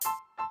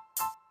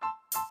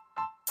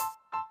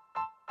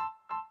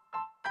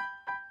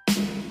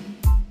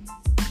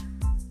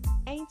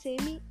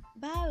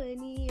Báwo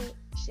ni o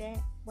ṣe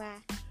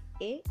wà?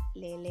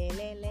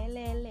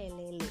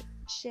 Lelelelelelelele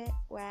ṣe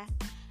wà?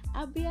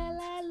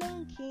 Abiola ló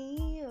ń kí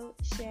yín o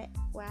ṣe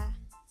wà?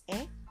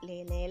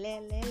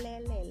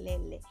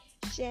 Lelelelelelele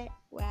ṣe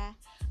wà?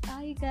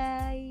 Hi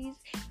guys,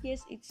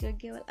 yes, it's your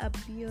girl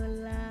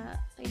Abiola.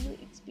 I know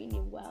it's been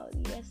a while.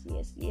 Yes.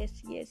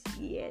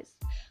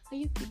 Are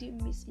you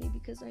kidding? Miss me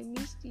because I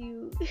missed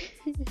you.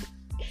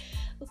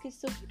 Okay,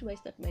 so where do I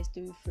start my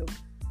story from?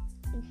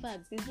 In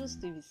fact, there's no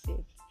story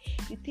safe.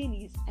 The thing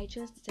is, I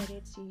just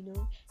decided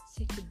to,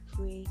 take a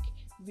break,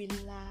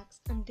 relax,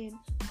 and then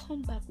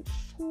come back with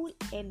full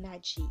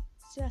energy.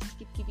 So as to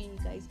keep giving you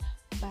guys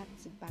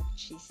back-to-back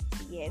gist.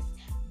 Yes,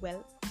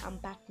 well, I'm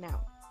back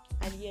now.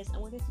 And yes, I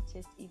wanted to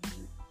test if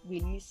you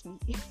will miss me.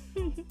 That's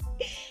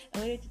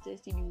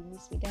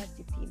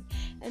the thing.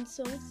 And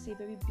so I want to say a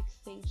very big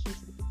thank you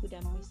to the people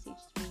that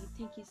messaged me.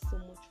 Thank you so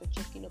much for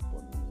checking up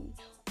on me.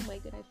 Oh my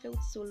god, I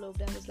felt so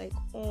loved. I was like,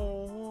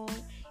 oh.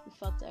 In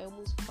fact, I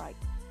almost cried.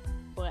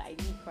 But I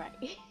didn't cry.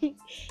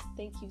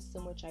 Thank you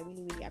so much. I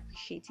really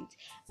appreciate it.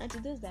 And to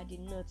those that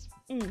did not,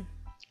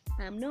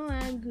 I'm not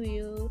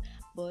angry,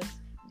 but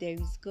there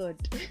is God.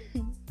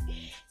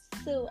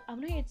 So I'm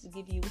not here to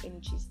give you any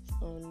gist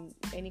on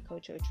any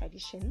culture or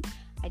tradition.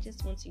 I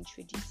just want to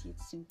introduce you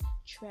to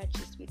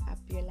TradGist with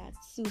Abiola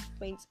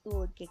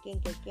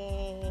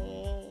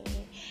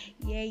 2.0.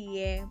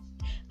 Yeah.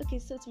 Okay,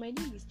 so to my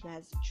new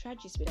listeners,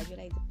 TradGist with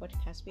Abiola is a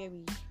podcast where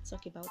we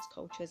talk about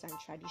cultures and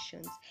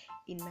traditions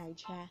in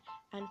Nigeria.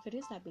 And for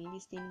those that have been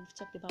listening, we've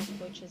talked about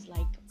cultures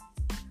like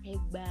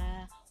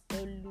Egba,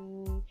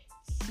 Olu,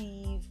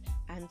 Tiv,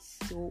 and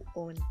so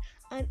on.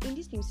 And in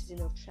this new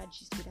season of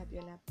TradGist with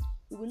Abiola,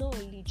 we will not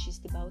only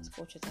gist about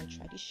cultures and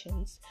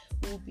traditions,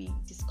 we will be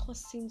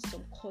discussing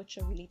some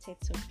culture-related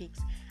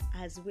topics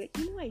as well.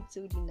 I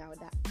told you now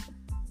that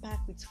back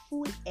with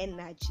full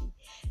energy,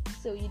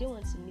 so you don't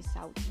want to miss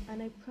out.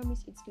 And I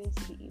promise it's going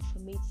to be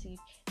informative,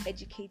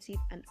 educative,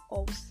 and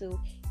also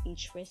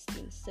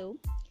interesting. So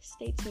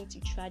stay tuned to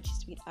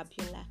TradGist with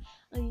Abiola.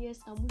 And yes,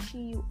 I'm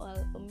wishing you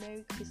all a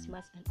Merry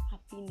Christmas and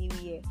Happy New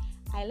Year.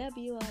 I love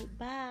you all.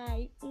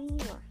 Bye.